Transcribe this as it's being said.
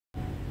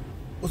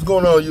What's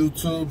going on,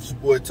 YouTube? It's your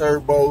boy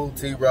Turbo,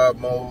 T-Rob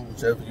Mode,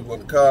 whichever you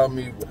want to call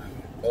me.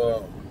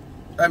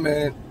 Hey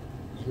man,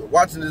 if you're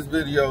watching this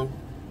video,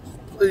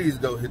 please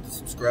go hit the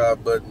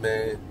subscribe button,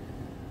 man.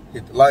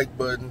 Hit the like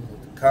button,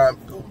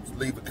 go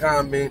leave a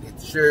comment, hit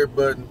the share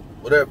button,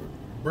 whatever.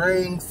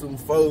 Bring some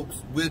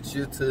folks with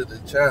you to the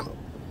channel.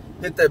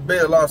 Hit that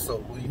bell also.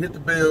 When you hit the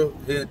bell,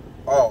 hit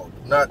all.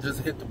 Do not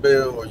just hit the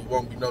bell or you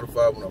won't be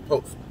notified when I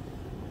post.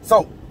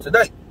 So,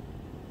 today,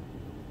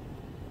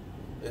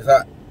 it's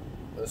hot.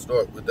 Let's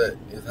start with that.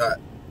 It's hot.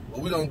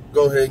 But we're going to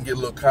go ahead and get a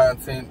little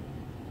content.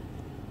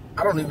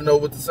 I don't even know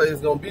what to say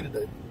it's going to be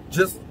today.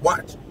 Just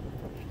watch.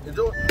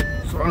 Enjoy.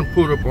 So I'm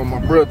put up on my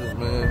brothers,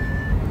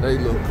 man. They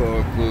little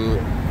car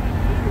club.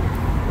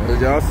 As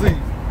y'all see,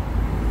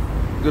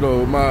 good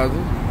old Mazda.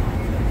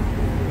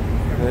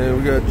 And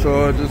we got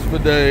charges for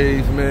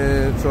days,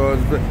 man.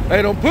 Charges for...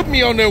 Hey, don't put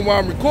me on there while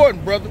I'm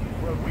recording, brother.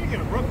 Well, we get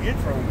a rough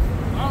intro.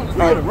 We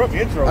get a rough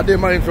intro. I did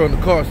my intro in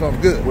the car, so I'm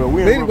good. Well,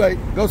 anyway,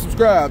 go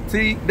subscribe.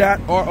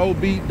 T.rob.mo.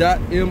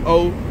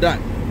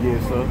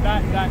 Yes, sir.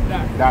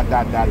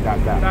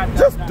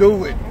 Just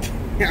do it.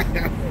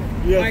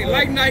 Yes,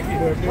 like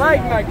Nike.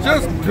 Like Nike.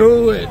 Just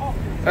do it.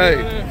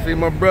 Hey, see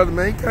my brother,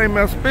 man, he came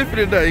out spiffy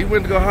today. He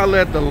went to go holler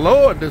at the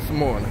Lord this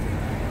morning.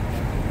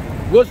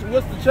 What's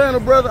the channel,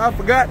 brother? I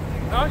forgot.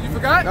 Oh, you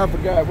forgot? I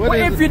forgot. What well,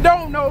 is if it? you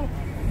don't know,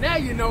 now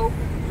you know.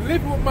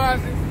 Living with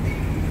Mazda.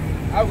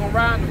 I was gonna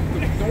rhyme.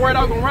 The word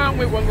I was gonna rhyme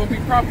with wasn't gonna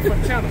be proper for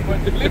the channel, but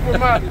Living with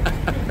Mazda.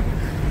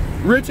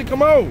 Richie,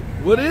 come on.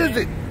 What is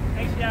it?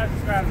 Make sure y'all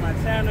subscribe to my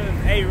channel.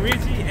 It's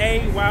Richie,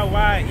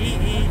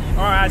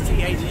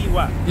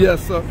 A-Y-Y-E-E-R-I-C-H-E-Y.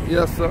 Yes, sir.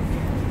 Yes, sir.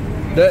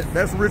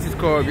 That's Richie's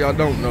car if y'all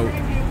don't know.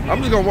 I'm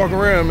just gonna walk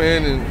around,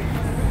 man, and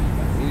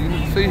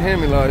you see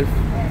Hemi life.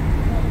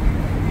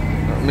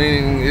 I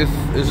mean,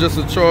 it's just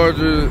a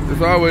Charger.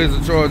 It's always a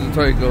Charger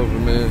takeover,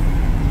 man.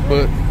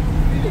 But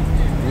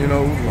you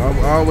know,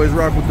 I always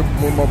rock with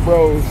my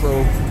bros,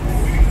 so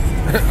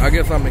I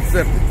guess I'm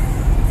accepted.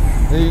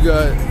 Then you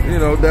got,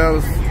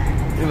 Dallas.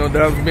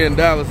 Dallas being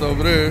Dallas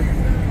over there.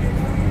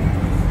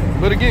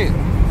 But again,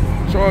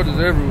 Chargers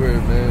everywhere,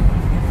 man.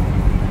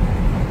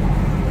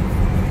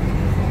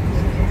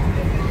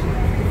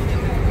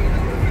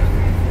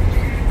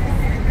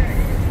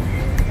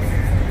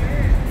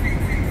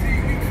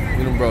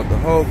 You done brought the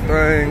whole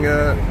thing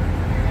out.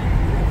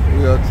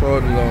 We got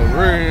Chargers on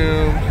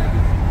rims.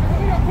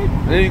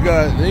 Then you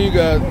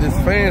got this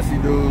fancy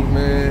dude,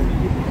 man.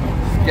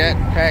 Scat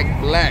Pack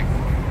Black.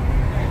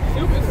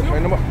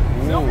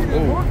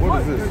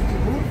 What is this?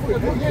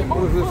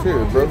 What is this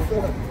here, brother?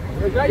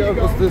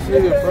 What's this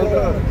here,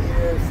 brother?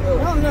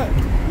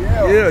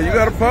 Yeah, you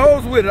got to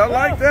pose with it. I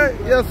like that.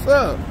 Yes,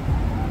 sir.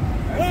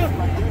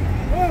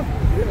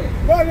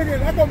 Well, nigga,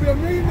 that's gonna be $1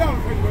 million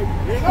for you,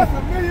 baby. That's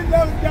 $1 million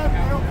job.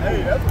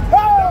 Hey, that's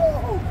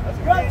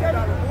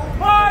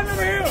Come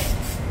over here.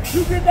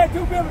 You get that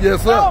 $2 billion.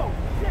 Yes, sir. Oh,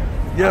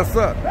 yes,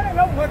 sir. that ain't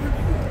no money.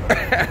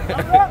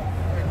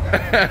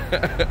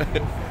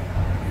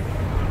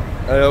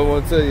 Hey, I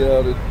want to tell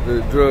y'all that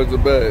the drugs are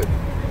bad.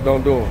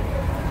 Don't do them.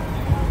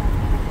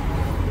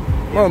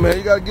 Come on, man.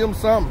 You got to give them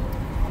something.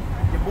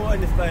 Your boy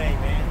in this thing,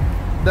 man.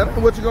 That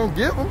ain't what you're going to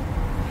give them.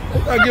 You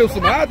got to give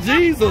them some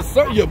IGs or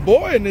something. Your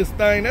boy in this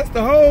thing. That's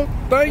the whole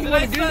thing you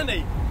want to give.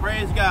 Sunday.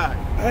 Praise God.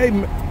 Hey,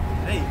 man.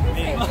 Hey,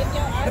 man.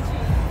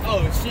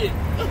 Oh, shit.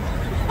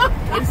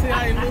 You see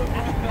how you look?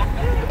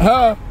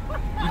 Huh?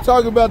 You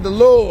talking about the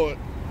Lord,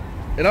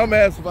 and I'm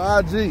asking for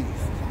IGs.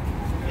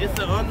 It's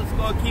the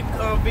 _keep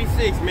calm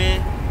V6,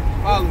 man.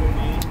 Follow me,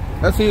 man.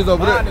 That's his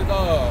over there. Mine is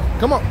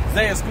Come on.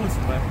 Zay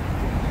exclusive, man.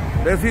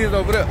 That's his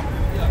over there.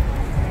 Yeah.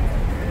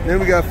 Then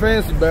we got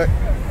Fancy back.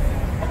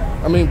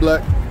 I mean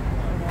Black.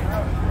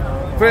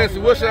 Fancy,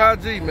 what's your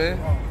IG, man?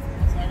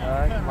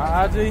 Alright,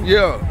 my IG?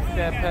 Yeah.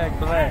 Scat Pack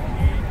Black.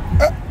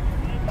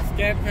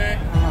 Scat Pack?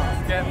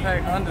 Scat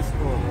Pack _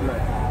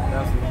 Black.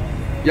 That's it.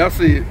 Y'all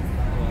see it.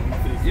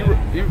 You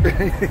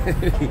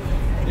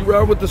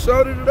ride with the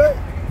shorty today?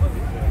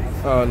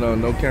 Oh no,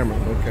 no camera,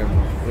 no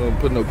camera. We don't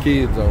put no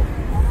kids on.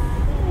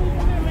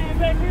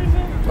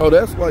 Oh,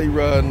 that's why you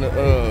riding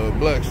the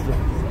Blackstreet.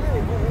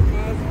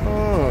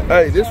 Oh,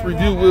 hey, this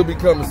review will be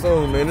coming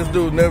soon, man. This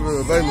dude never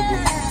available.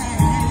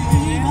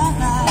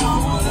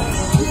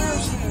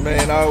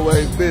 Man,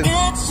 always busy.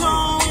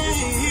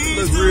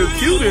 Looks real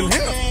cute in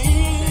here.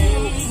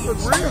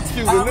 Looks real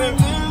cute in there.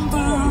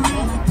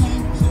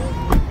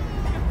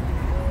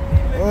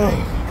 Oh.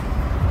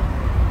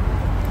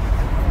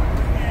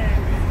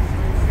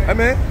 Hey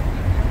man,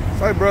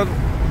 sorry brother.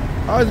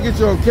 I always get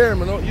you on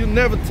camera. You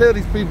never tell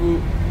these people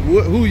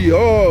who you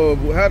are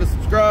or how to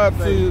subscribe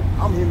to you.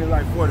 I'm hitting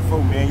like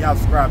 44, man. Y'all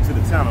subscribe to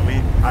the channel,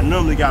 man. I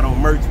normally got on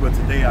merch, but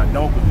today I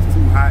don't because it's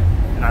too hot.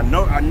 And I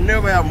know I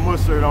never have a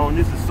mustard on.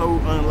 This is so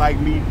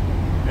unlike me.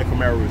 That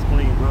Camaro is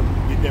clean, brother.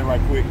 Get that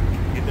right quick.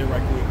 Get that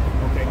right quick.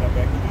 Okay, now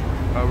back to me.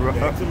 All right.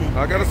 Back to me.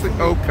 I gotta see.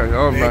 Okay,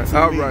 all right,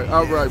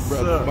 all right, brother.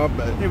 Sir. My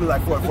bad. Give me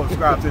like 44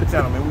 subscribe to the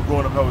channel, man. We're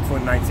going up over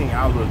 2019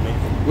 outlook, man.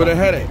 Where the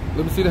hat at?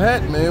 Let me see the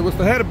hat, man. What's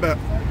the hat about?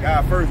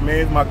 God first, man.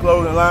 It's my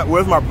clothing line.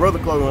 Where's my brother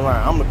clothing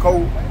line? I'm the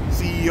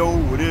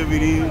CEO, whatever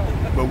it is,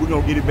 but we're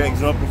gonna get it back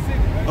jumping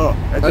up.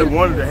 That's just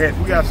one of the hats.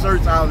 We got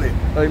shirts out there.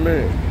 Hey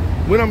man,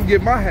 when I'm gonna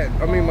get my hat,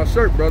 my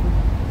shirt, brother.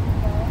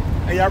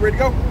 Hey, y'all ready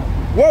to go?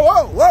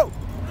 Whoa.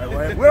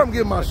 Hey, When I'm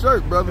getting my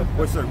shirt, brother.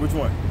 What shirt? Which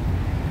one?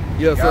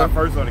 Yes, Y'all sir.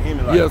 first or the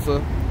Hemi? Yes, sir.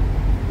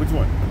 Which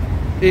one?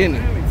 In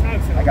it.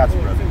 I got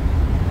you, brother.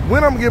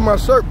 When I'm getting my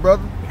shirt,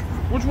 brother.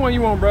 Which one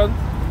you want, brother?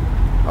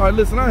 All right,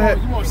 listen, I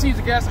had. You want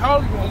Caesar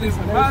Gasaholic? You want Lisa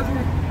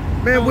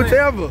Mozzie? Man,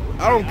 whichever.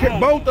 I don't care.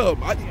 Both of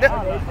them.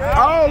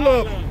 All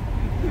of them.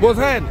 What's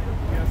happening?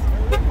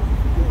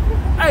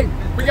 Hey,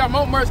 we got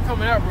more merch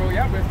coming out, bro.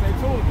 Y'all better stay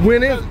tuned.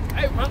 When is it?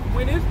 Hey,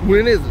 when is it?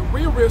 When is it?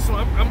 Real soon.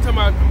 I'm talking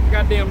about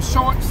goddamn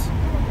shorts,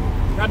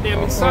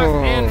 goddamn socks,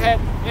 and hat,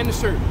 and the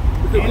shirt.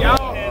 Because we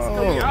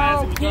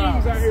all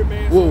kings out here,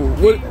 man.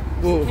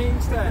 Whoa,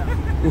 King style.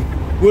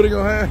 What are you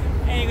gonna have?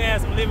 Ain't gonna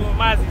have some living with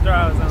Mozzie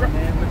drawers on,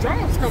 man. The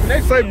drawers coming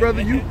next. Say,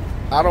 brother,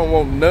 I don't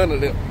want none of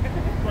them.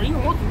 Bro, you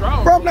don't want the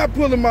drawers. Bro, I'm not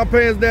pulling my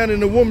pants down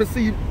and the woman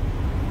see.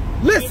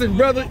 Listen,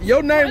 brother,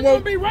 your name It's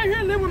won't gonna be right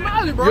here living with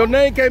Molly, bro. Your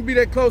name can't be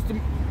that close to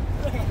me.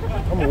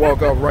 I'm gonna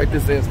walk off right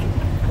this instant.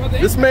 Brother,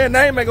 This man's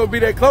name ain't gonna be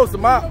that close to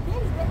my.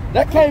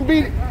 That can't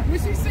be. When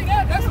she see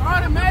that, that's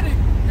automatic. You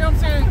know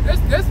what I'm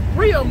saying? That's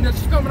 3 of them that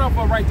she's coming off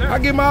of right there. I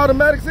get my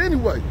automatics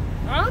anyway.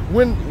 Huh?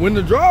 When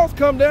the draws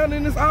come down,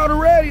 then it's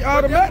already That's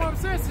what automatic. I'm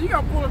saying. So you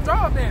gotta pull the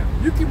draw down.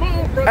 You keep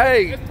on, bro.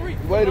 Hey, That's 3.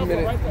 wait a Right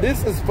minute. there.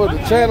 This is for the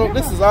channel.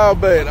 This is all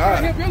bad. All I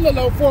right. help your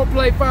little old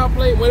 4-play,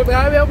 5-play, whatever,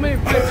 however many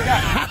plays you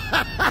got.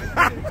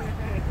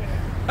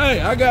 Hey,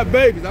 I got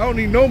babies. I don't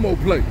need no more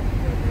play.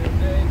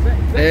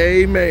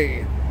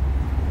 Amen.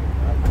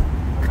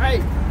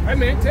 Hey,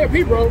 man, tell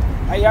P, bro.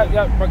 Hey,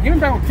 y'all, bro, get him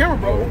back on camera,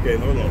 bro. Okay,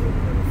 hold on.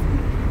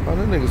 Oh,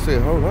 that nigga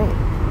said, hold on.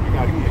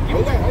 Give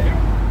it back. Give it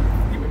back.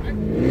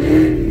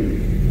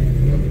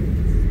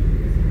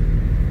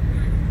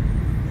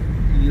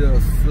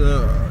 Yes,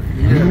 sir.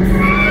 Yes.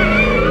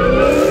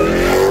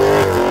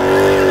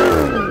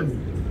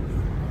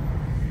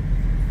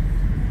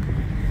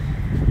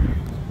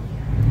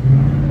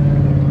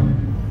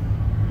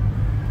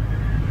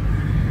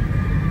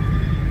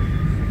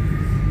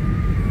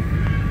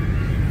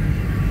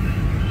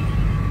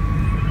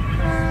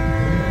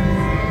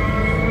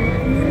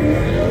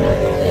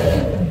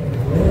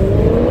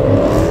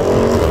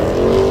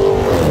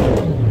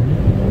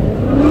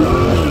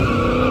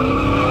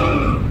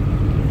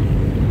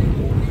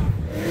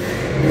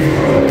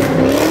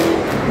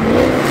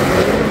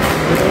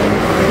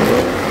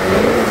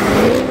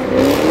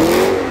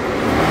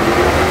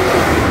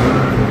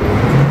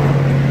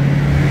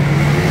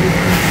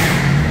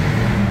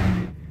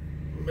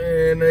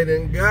 Man, they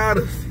done got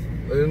us.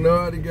 They done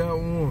already got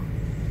one.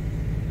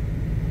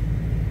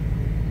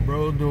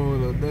 Bro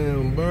doing a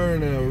damn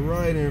burnout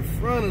right in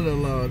front of the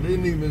law.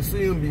 Didn't even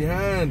see him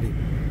behind him.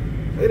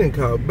 They done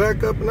called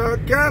back up and all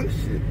kind of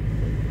shit.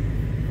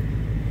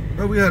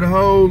 Bro, we had a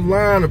whole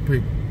line of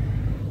people.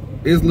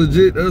 It's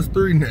legit us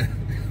 3 now.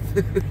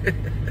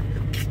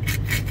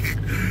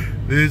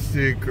 This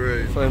shit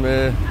crazy. Say,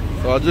 man,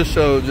 so I just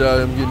showed y'all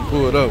him getting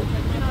pulled up.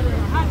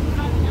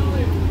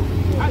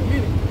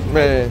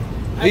 Man,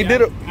 he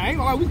did a... I ain't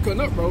gonna lie, we cutting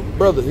up, bro.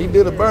 Brother, he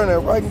did a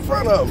burnout right in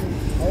front of him.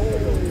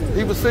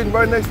 He was sitting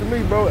right next to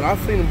me, bro, and I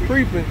seen him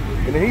creeping,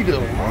 and then he just...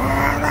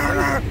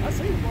 I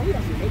see him, bro.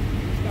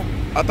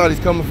 I thought he's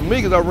coming for me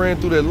because I ran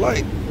through that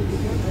light.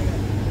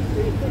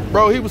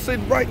 Bro, he was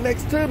sitting right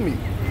next to me.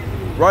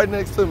 Right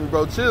next to me,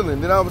 bro,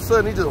 chilling. Then all of a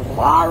sudden, he just... And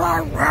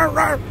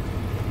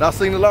I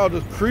seen the law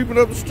just creeping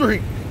up the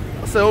street.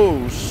 I said,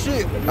 oh,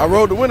 shit. I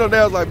rolled the window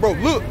down. I was like, bro,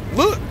 look.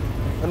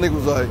 That nigga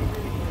was like...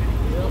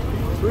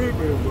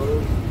 Creeping,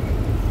 bro.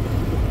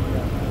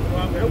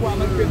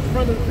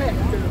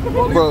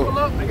 Bro,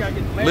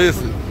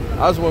 listen,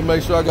 I just want to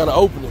make sure I got to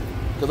open it.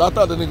 Because I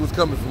thought the nigga was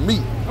coming for me.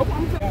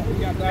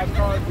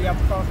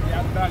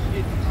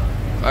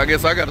 I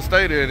guess I got to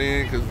stay there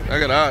then because I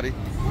got an Audi.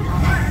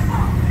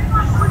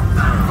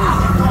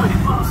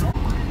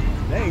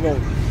 They ain't gonna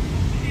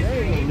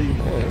leave.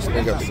 Man, this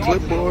nigga got the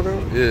clipboard on.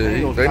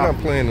 Yeah, they not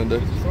playing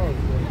today.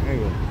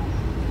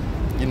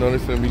 You know they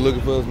finna be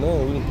looking for us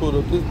now. We done pulled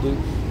up this dude.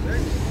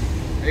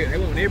 They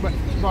want everybody.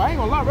 No, I ain't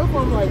gonna lie, bro.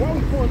 I'm like, why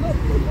we pulling up?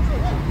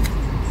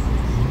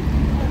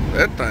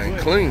 That thing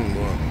clean,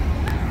 boy.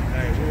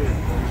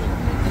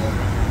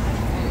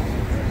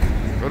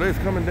 Bro, they was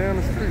coming down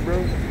the street, bro,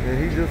 and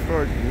he just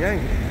started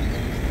yanking.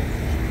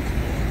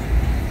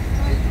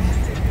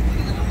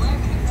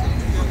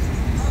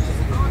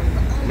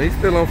 I mean, he's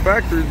still on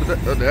factories,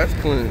 but that's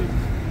clean.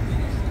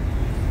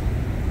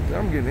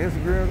 I'm getting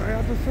Instagrams. Hey,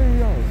 I just seen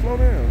y'all. Slow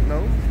down.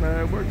 No, it's not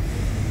how it works.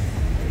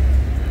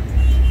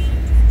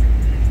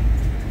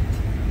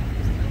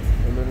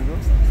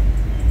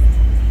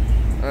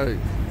 Hey,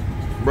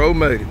 bro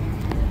made it.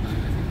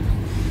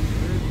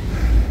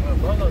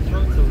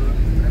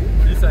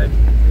 This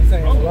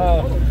ain't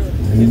alive.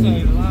 This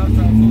ain't alive.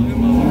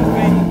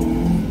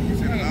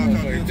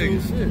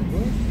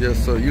 Yes,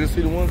 sir. You didn't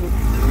see the ones that...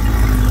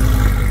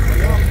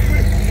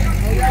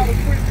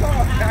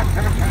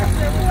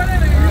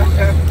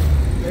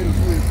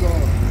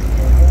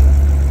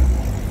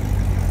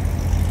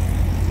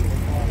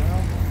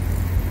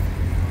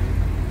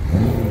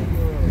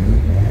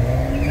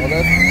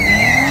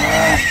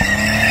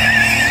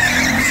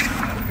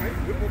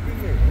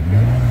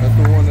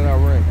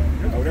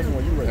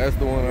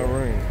 the one I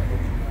ran.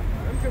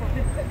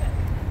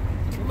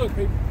 Look,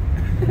 people.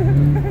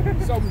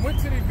 So we went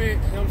to the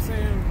event, you know what I'm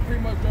saying?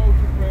 Pretty much drove to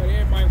where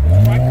everybody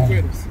was biking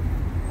with us.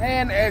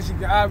 And as you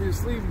can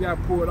obviously, we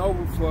got pulled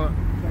over for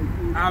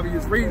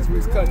obvious reasons. We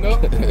was cutting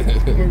up.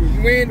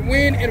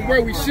 when and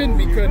where we shouldn't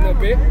be cutting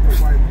up at.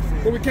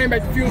 But we came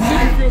back to Fuel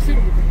City. Fuel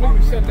City was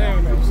completely shut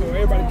down now. So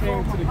everybody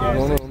came to the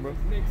gas station.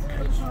 Next.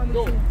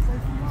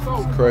 So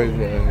Crazy,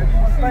 man.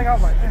 I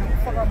was like, damn, what the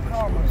fuck I'm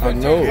calling myself? I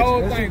know. The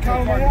whole thing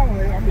I'm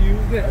gonna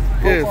use that.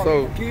 Yeah, so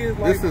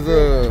this is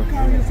a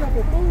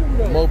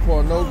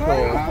Mopar No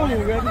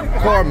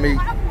car meet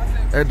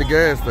at the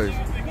gas station.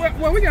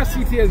 Well, we got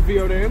CTS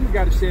VO there, and we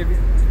got a Chevy.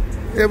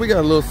 Yeah, we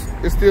got a little.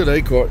 It's still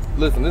their car.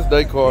 Listen, this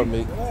their car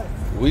meet.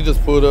 We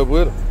just pulled up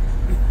with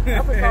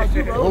them.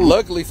 Well,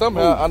 luckily,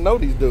 somehow I know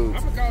these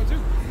dudes. I'm gonna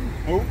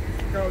call you.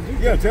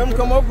 Who? Yeah, tell them to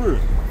come over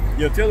here.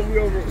 Yeah, tell them we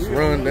over here. Just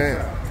run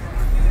down.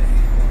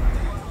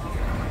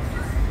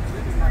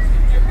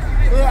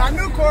 I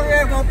knew Corey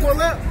was gonna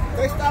pull up.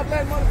 They stopped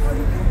that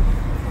motherfucker.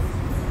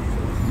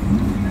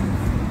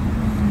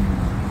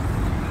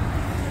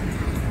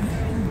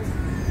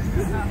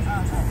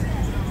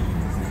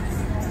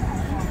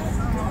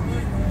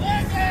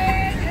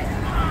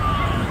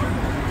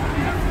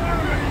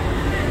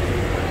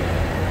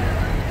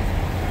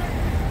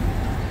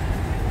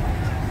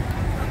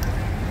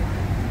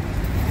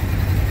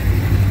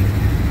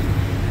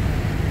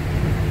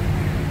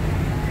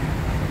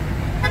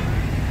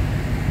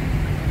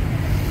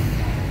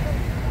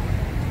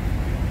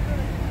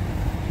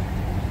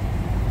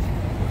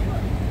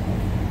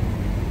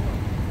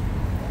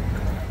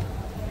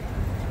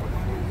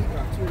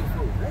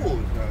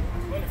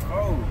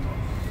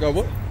 Got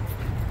what?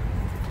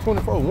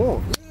 24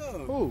 warm. Yeah.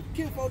 Who?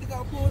 Kid folks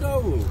got pulled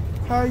over.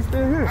 How he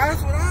still here?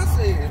 That's what I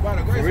said. By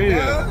the grace of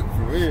God.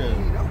 For real.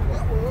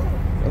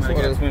 That's I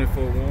what got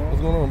 24 warm.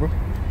 What's going on, bro?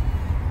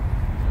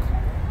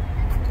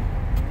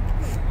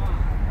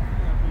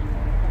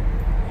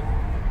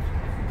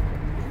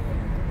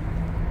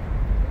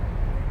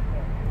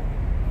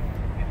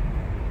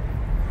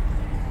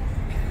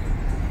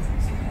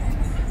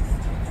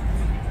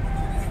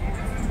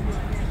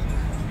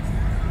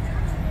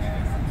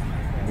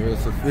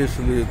 It's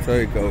officially a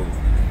takeover.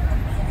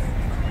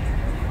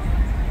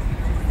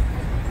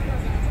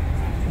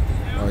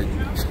 Like,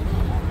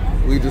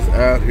 we just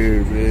out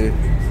here, man.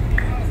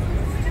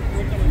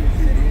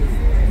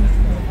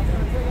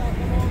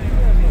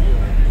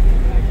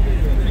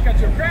 You got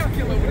your crowd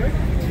kill over there.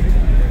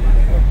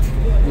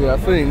 Yeah, I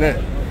seen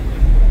that.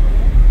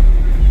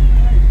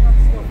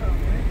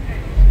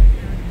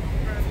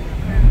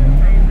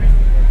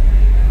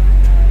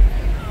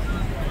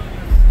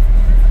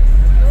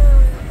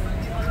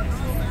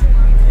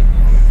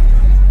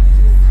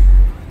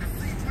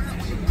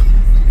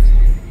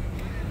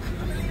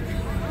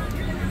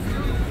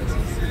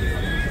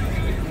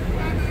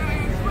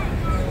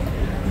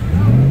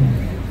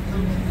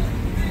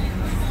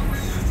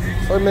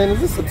 Hey man, is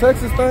this a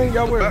Texas thing?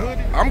 Y'all wear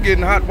hoodies? I'm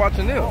getting hot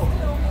watching them.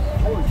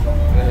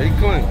 Yeah, he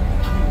clean.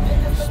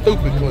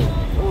 Stupid clean.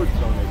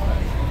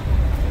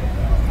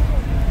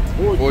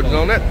 Forges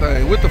on that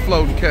thing with the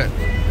floating cat.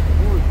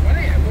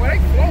 Boy, they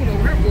floating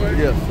over here, boy.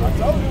 Yes.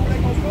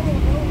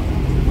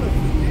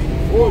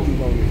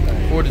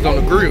 Forges on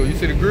the grill. You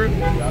see the grill?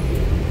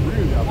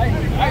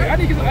 I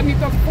need to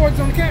throw some Fords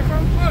on the cat, bro.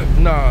 Look.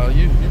 Nah,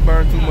 you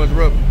burn too much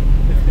rubber.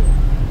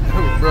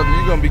 Brother,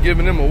 you gonna be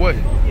giving them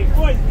away.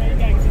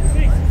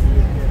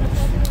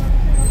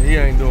 He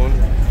ain't doing it.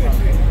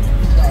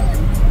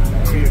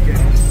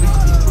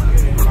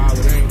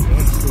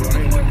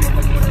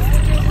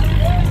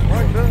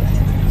 Right there.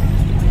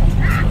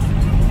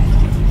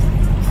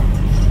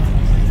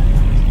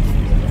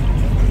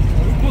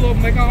 We pull up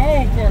and make our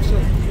own car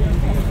show.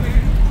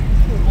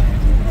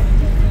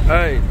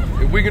 Hey,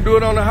 if we can do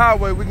it on the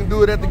highway, we can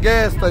do it at the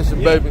gas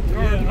station, baby.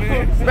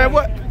 Man,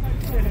 what?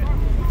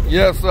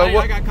 Yes, sir.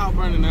 I got caught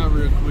burning out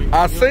real quick.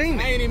 I seen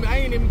it. I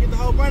ain't even get the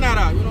whole burnout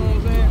out. You know what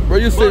I'm saying? Bro,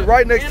 you sit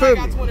right next to I me.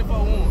 got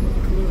 24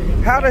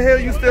 warm. How the hell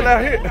you still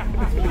out here?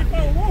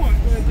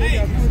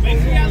 Hey, make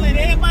sure y'all let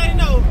everybody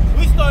know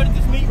we started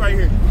this meet right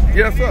here.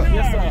 Yes, sir.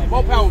 Yes, sir.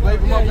 More power,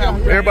 baby. More power.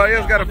 Everybody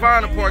else got to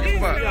find a parking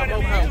spot. Yeah,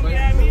 more power,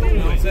 baby. You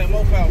know what I'm saying?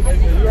 More power,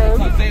 baby. I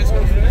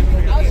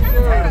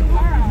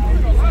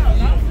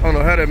I don't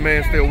know how that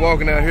man's still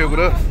walking out here with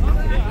us.